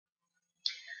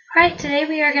Alright, today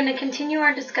we are going to continue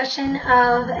our discussion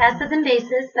of acids and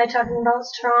bases by talking about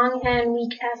strong and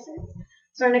weak acids.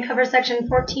 So we're going to cover section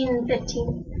 14 and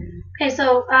 15. Okay,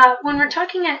 so when we're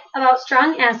talking about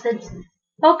strong acids,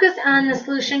 focus on the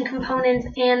solution components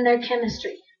and their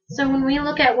chemistry. So when we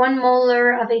look at 1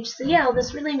 molar of HCl,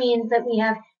 this really means that we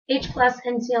have H plus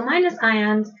and Cl minus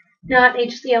ions, not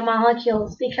HCl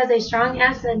molecules, because a strong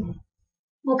acid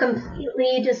will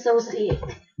completely dissociate,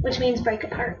 which means break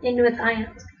apart into its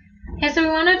ions. Okay, so we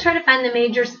want to try to find the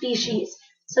major species.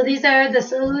 So these are the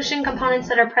solution components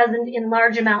that are present in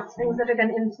large amounts, things that are going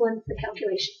to influence the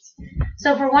calculations.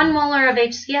 So for 1 molar of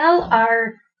HCl,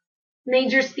 our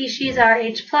major species are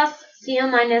H plus, Cl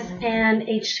minus, and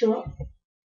H2O.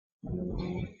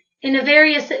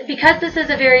 Because this is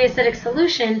a very acidic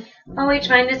solution, OH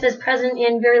minus is present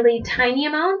in very tiny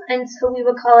amounts, and so we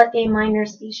would call it a minor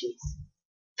species.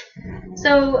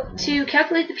 So to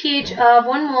calculate the pH of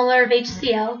 1 molar of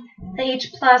HCl, the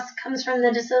H plus comes from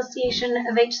the dissociation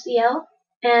of HCl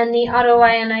and the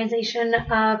autoionization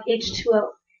of H2O.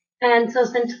 And so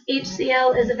since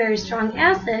HCl is a very strong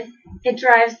acid, it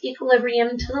drives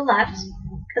equilibrium to the left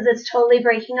because it's totally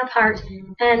breaking apart.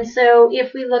 And so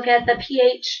if we look at the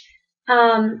pH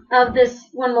of this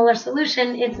 1 molar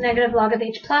solution, it's negative log of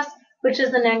H plus, which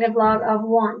is the negative log of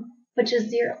 1, which is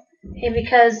 0. Okay,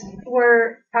 because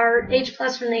our H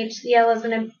plus from the HCl is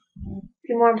going to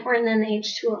be more important than the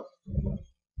H2O.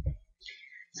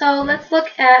 So let's look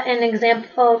at an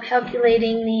example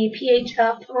calculating the pH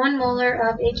of 1 molar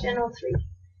of HNO3.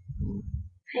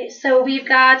 Okay, so we've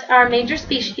got our major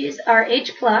species are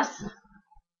H plus,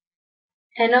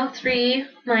 NO3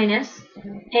 minus,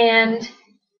 and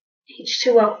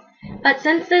H2O. But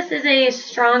since this is a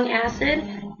strong acid,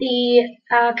 the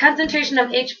concentration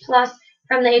of H plus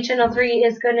from the HNO3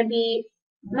 is going to be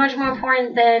much more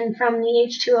important than from the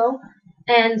H2O,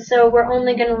 and so we're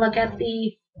only going to look at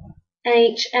the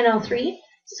HNO3.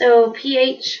 So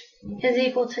pH is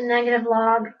equal to negative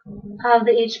log of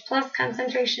the H plus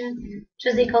concentration,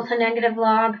 which is equal to negative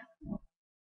log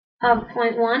of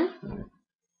 0.1,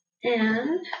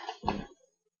 and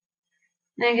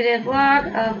negative log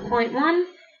of 0.1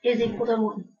 is equal to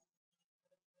 1.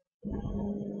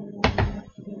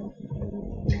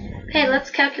 Okay,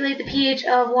 let's calculate the pH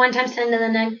of 1 times 10 to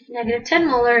the negative 10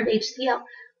 molar of HCl.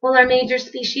 Well, our major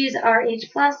species are H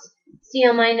plus,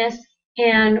 Cl minus,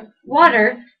 and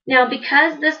water. Now,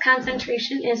 because this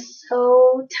concentration is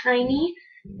so tiny,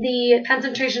 the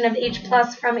concentration of H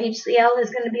plus from HCl is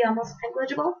going to be almost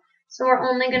negligible. So we're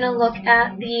only going to look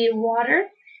at the water.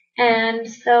 And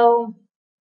so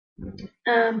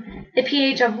the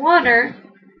pH of water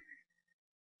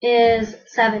is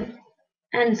 7.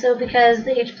 And so because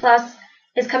the H plus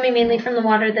is coming mainly from the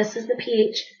water, this is the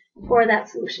pH for that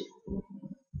solution.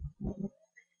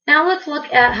 Now let's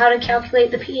look at how to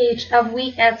calculate the pH of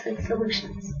weak acid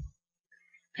solutions.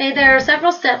 Okay, there are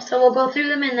several steps, so we'll go through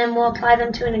them and then we'll apply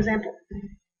them to an example.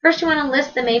 First, you want to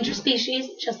list the major species,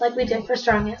 just like we did for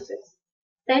strong acids.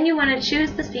 Then you want to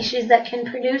choose the species that can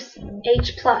produce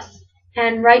H plus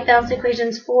and write down the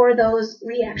equations for those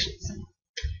reactions.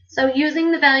 So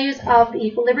using the values of the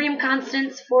equilibrium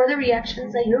constants for the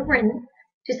reactions that you have written,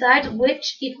 decide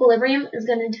which equilibrium is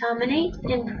going to dominate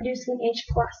in producing H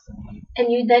plus.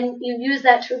 And you use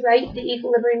that to write the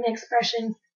equilibrium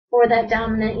expression for that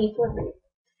dominant equilibrium.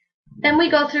 Then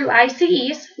we go through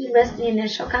ICEs. We list the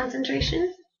initial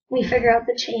concentration, we figure out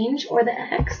the change, or the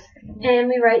X, and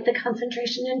we write the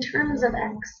concentration in terms of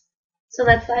X. So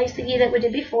that's the ICE that we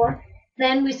did before.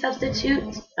 Then we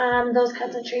substitute those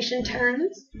concentration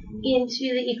terms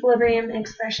into the equilibrium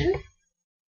expression.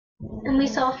 And we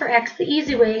solve for X the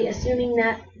easy way, assuming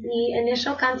that the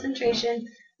initial concentration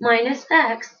minus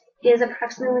X is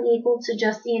approximately equal to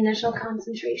just the initial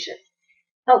concentration.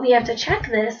 But we have to check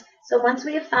this, so once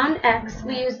we have found X,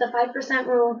 we use the 5%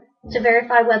 rule to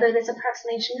verify whether this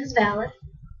approximation is valid.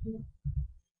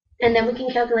 And then we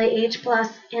can calculate H plus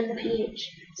and the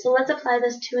pH. So let's apply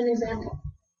this to an example.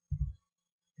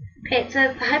 Okay, it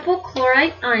says the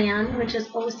hypochlorite ion, which is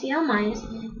OCl minus,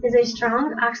 is a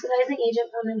strong oxidizing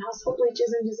agent found in household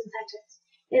bleaches and disinfectants.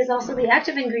 It is also the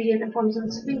active ingredient that forms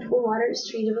when swimming pool water is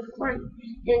treated with chlorine.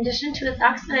 In addition to its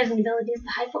oxidizing abilities,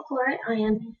 the hypochlorite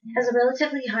ion has a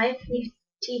relatively high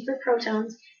affinity for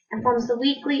protons and forms the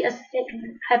weakly acidic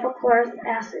hypochlorous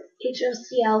acid,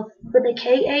 HOCl, with a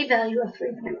Ka value of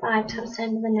 3.5 times 10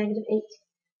 to the negative 8.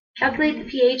 Calculate the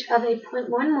pH of a 0.1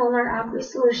 molar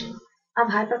aqueous solution of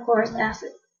hypochlorous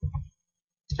acid.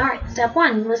 Alright, step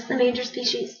 1, list the major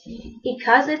species.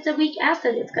 Because it's a weak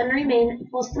acid, it's going to remain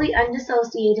mostly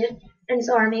undissociated, and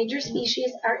so our major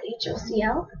species are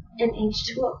HOCl and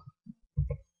H2O.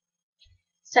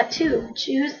 Step 2.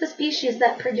 Choose the species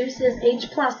that produces H+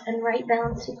 and write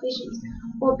balanced equations.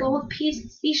 Well, both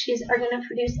species are going to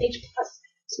produce H+,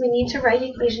 so we need to write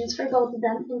equations for both of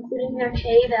them, including their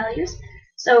Ka values.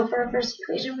 So for our first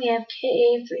equation, we have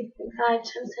Ka of 3.5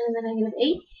 times 10 to the negative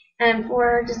 8. And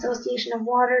for dissociation of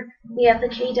water, we have the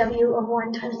Kw of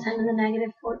 1 times 10 to the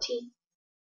negative 14.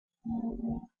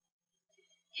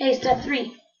 Okay, step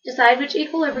 3. Decide which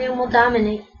equilibrium will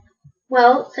dominate.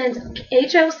 Well, since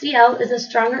HOCl is a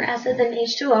stronger acid than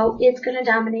H2O, it's going to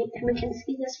dominate, and we can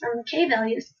see this from the K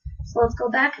values. So let's go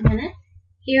back a minute.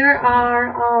 Here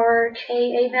are our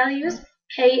Ka values.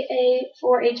 Ka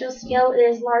for HOCl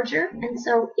is larger, and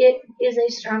so it is a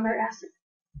stronger acid.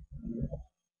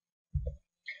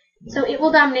 So it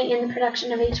will dominate in the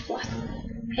production of H+.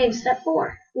 Okay, step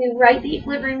 4. We write the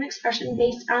equilibrium expression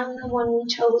based on the one we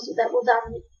chose that will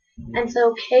dominate. And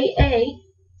so Ka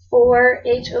for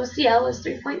HOCl is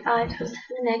 3.5 times 10 to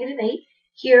the negative 8.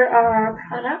 Here are our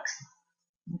products,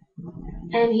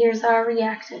 and here's our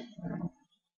reactant.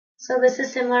 So this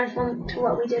is similar to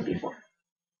what we did before.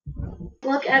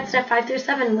 Look at step 5 through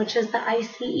 7, which is the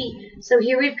ICE. So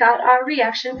here we've got our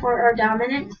reaction for our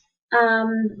dominant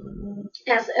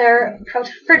as our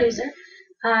proton producer,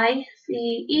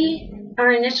 ICE.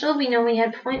 Our initial, we know we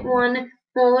had 0.1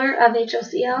 molar of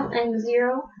HOCl and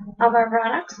 0 of our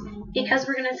products. Because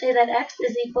we're going to say that X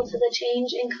is equal to the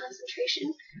change in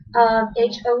concentration of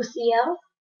HOCl,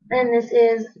 then this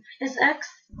is minus X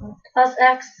plus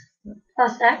X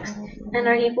plus X, and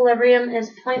our equilibrium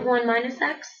is 0.1 minus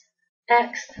X,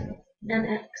 and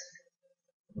X.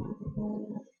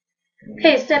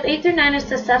 Okay, step 8 through 9 is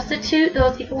to substitute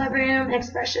those equilibrium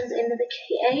expressions into the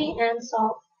Ka and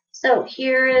solve. So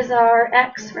here is our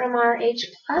X from our H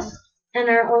plus and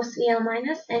our OCl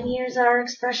minus, and here's our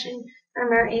expression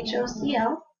from our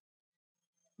HOCl.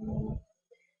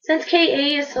 Since Ka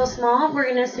is so small, we're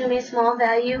going to assume a small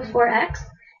value for X,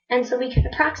 and so we can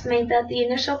approximate that the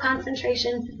initial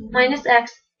concentration minus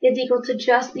X is equal to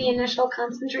just the initial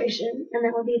concentration, and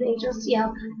that would be the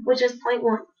HOCl, which is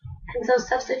 0.1. And so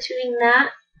substituting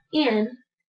that in,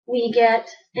 we get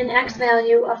an X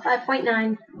value of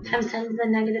 5.9 times 10 to the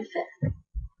negative 5th.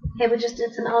 Okay, we just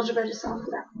did some algebra to solve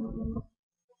for that.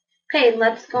 Okay,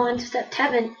 let's go on to step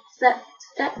 10,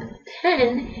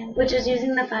 which is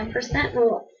using the 5%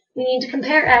 rule. We need to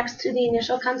compare X to the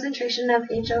initial concentration of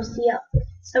HOCl.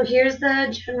 So here's the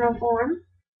general form,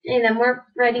 and then we're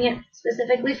writing it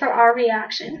specifically for our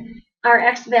reaction. Our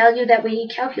X value that we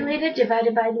calculated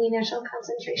divided by the initial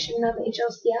concentration of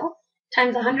HOCl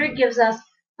times 100 gives us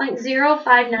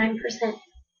 0.059%.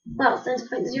 Well, since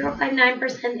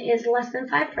 0.059% is less than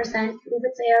 5%, we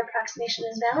would say our approximation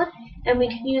is valid, and we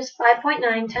can use 5.9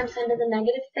 times 10 to the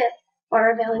negative 5th for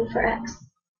our value for X.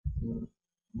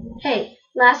 Okay,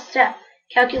 last step.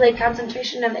 Calculate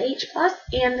concentration of H plus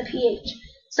and the pH.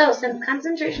 So since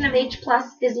concentration of H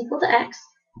plus is equal to X,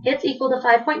 it's equal to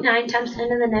 5.9 times 10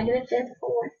 to the negative 5th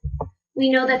whole. We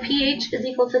know that pH is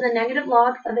equal to the negative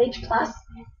log of H plus,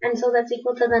 and so that's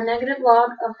equal to the negative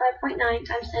log of 5.9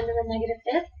 times 10 to the negative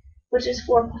 5th, which is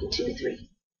 4.23.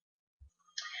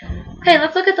 Okay,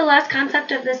 let's look at the last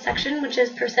concept of this section, which is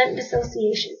percent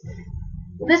dissociation.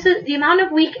 This is the amount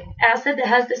of weak acid that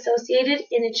has dissociated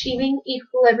in achieving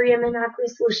equilibrium in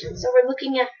aqueous solution. So we're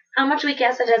looking at how much weak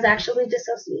acid has actually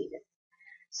dissociated.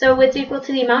 So it's equal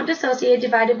to the amount dissociated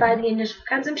divided by the initial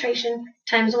concentration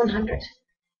times 100.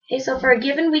 Okay, so for a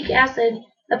given weak acid,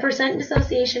 the percent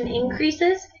dissociation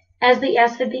increases as the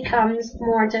acid becomes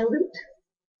more dilute.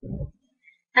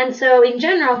 And so in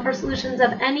general, for solutions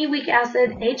of any weak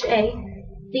acid, HA,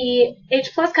 the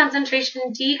H plus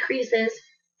concentration decreases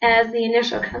as the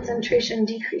initial concentration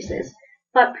decreases,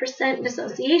 but percent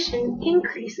dissociation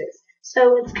increases.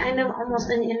 So it's kind of almost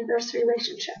an inverse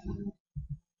relationship.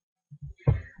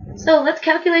 So let's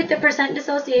calculate the percent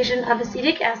dissociation of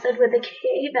acetic acid with a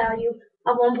Ka value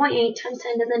of 1.8 times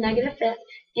 10 to the negative 5th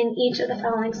in each of the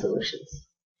following solutions.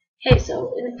 Okay,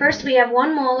 so first we have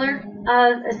 1 molar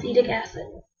of acetic acid.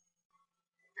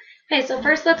 Okay, so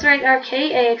first let's write our Ka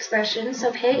expression.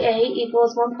 So Ka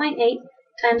equals 1.8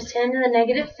 times 10 to the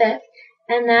negative 5th,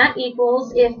 and that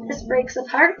equals, if this breaks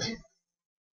apart,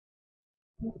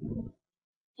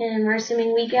 and we're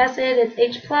assuming weak acid, it's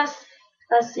H plus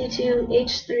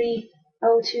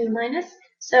C2H3O2 minus.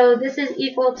 So this is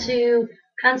equal to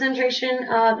concentration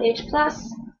of H plus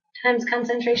times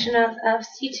concentration of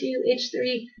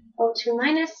C2H3O2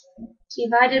 minus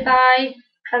divided by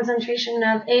concentration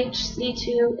of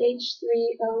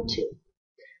HC2H3O2.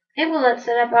 Okay, well, let's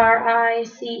set up our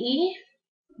ICE.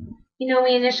 You know,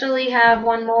 we initially have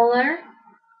 1 molar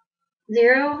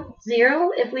 0,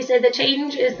 0. If we say the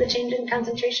change is the change in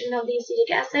concentration of the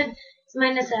acetic acid, it's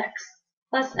minus x,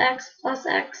 plus x, plus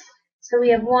x. So we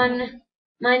have 1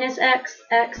 minus x,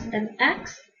 and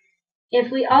x.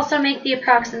 If we also make the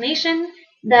approximation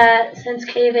that since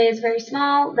k of a is very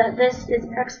small, that this is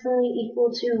approximately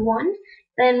equal to 1,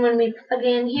 then when we plug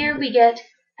in here, we get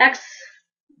x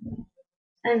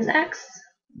times x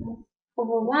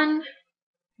over 1.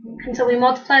 And so we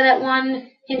multiply that 1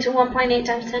 into 1.8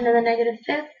 times 10 to the negative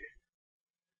 5th.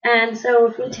 And so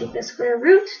if we take the square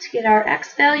root to get our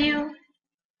x value,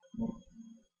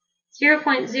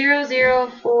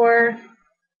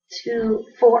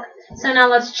 0.00424. So now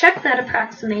let's check that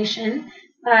approximation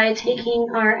by taking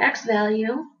our x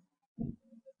value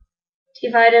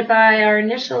divided by our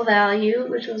initial value,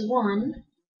 which was 1,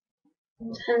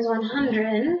 times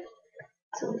 100.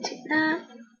 So we take that.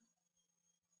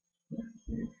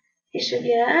 You should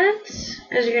get,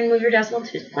 as you're going to move your decimal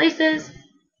two places,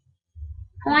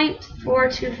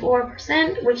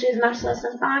 0.424%, which is much less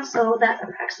than 5, so that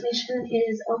approximation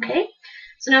is okay.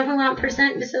 So now if we want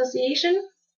percent dissociation,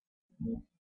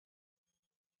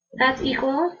 that's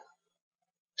equal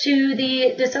to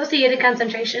the dissociated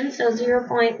concentration, so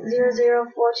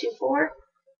 0.00424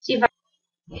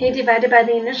 divided by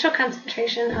the initial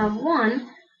concentration of 1,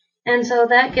 and so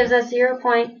that gives us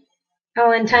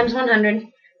and times 100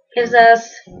 gives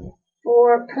us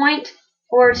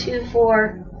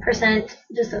 0.424%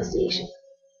 dissociation.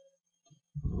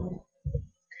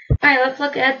 Alright, let's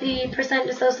look at the percent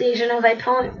dissociation of a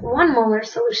 0.1 molar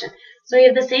solution. So we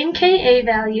have the same Ka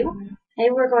value. Okay,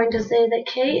 we're going to say that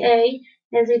Ka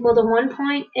is equal to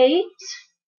 1.8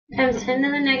 times 10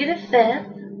 to the negative 5th.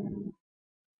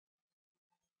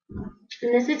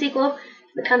 And this is equal to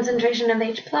the concentration of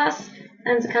H plus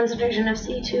times the concentration of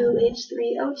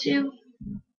C2H3O2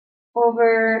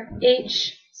 over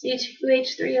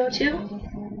HC2H3O2.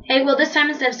 Okay, well this time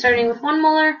instead of starting with 1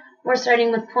 molar, we're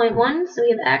starting with 0.1, so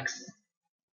we have x,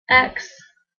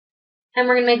 and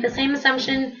we're going to make the same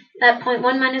assumption that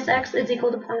 0.1 minus x is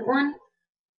equal to 0.1.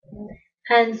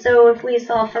 And so if we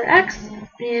solve for x,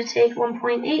 we need to take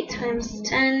 1.8 times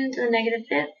 10 to the negative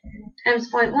 5th times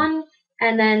 0.1,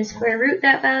 and then square root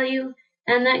that value,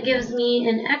 and that gives me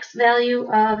an x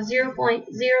value of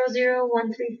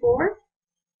 0.00134.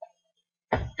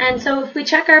 And so if we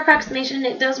check our approximation,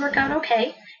 it does work out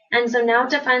okay. And so now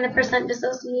to find the percent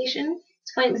dissociation,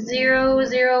 it's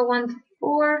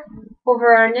 0.00134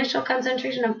 over our initial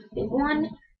concentration of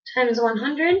 0.1 times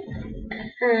 100.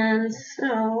 And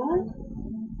so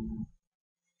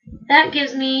that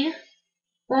gives me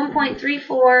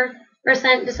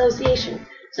 1.34% dissociation.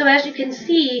 So as you can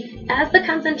see, as the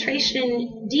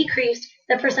concentration decreased,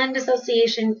 the percent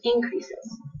dissociation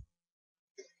increases.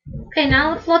 Okay,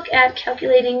 now let's look at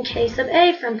calculating K sub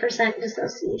A from percent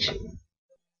dissociation.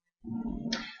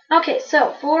 Okay,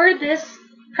 so for this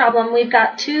problem, we've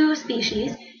got two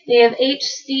species. We have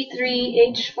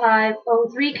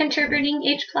HC3H5O3 contributing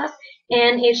H+,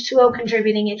 and H2O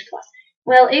contributing H+.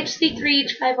 Well,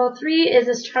 HC3H5O3 is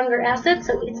a stronger acid,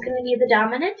 so it's going to be the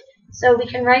dominant. So we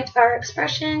can write our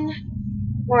expression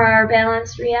or our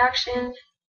balanced reaction,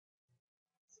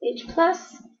 H+,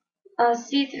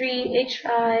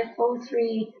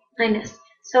 C3H5O3 minus.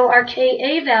 So our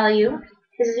Ka value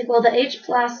is equal to H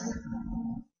plus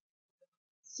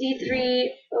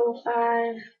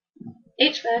C3O5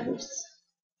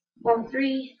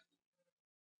 H5O3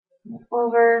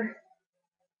 over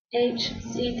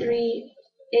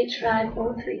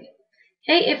HC3H5O3.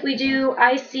 Okay, if we do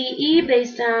ICE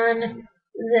based on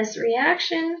this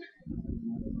reaction,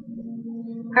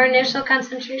 our initial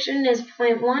concentration is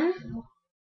 0.1,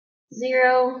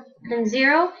 0, and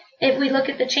 0. If we look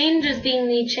at the change as being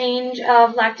the change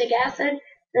of lactic acid,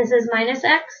 this is minus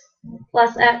x,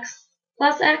 plus x,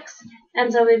 plus x,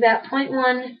 and so we've got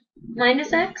 0.1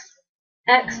 minus x,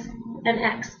 and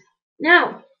x.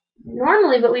 Now,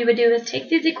 normally what we would do is take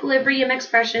these equilibrium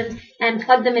expressions and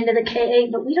plug them into the Ka,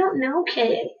 but we don't know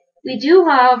Ka. We do,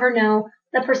 however, know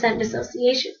the percent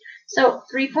dissociation. So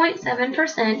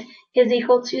 3.7% is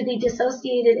equal to the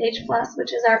dissociated H+,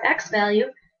 which is our x value,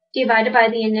 divided by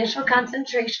the initial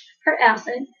concentration per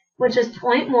acid, which is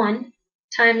 0.1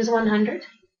 times 100.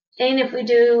 And if we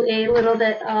do a little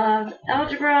bit of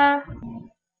algebra,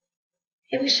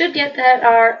 we should get that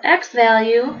our x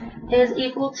value is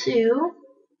equal to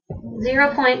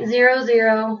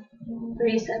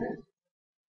 0.0037.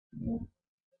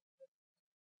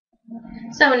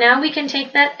 So now we can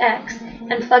take that x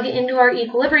and plug it into our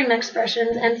equilibrium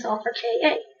expressions and solve for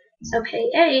Ka. So Ka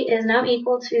is now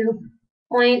equal to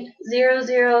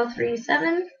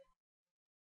 0.0037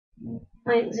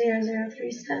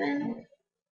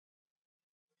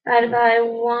 divided by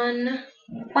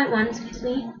 1.1, excuse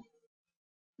me,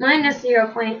 minus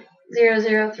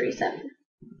 0.0037.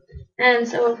 And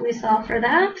so if we solve for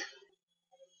that,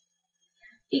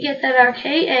 you get that our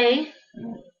Ka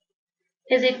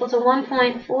is equal to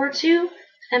 1.42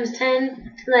 times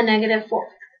 10 to the negative 4.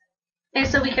 Okay,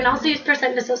 so we can also use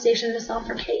percent dissociation to solve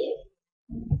for Ka.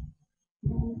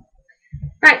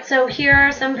 Right, so here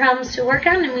are some problems to work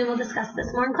on, and we will discuss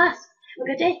this more in class. Have a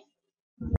good day.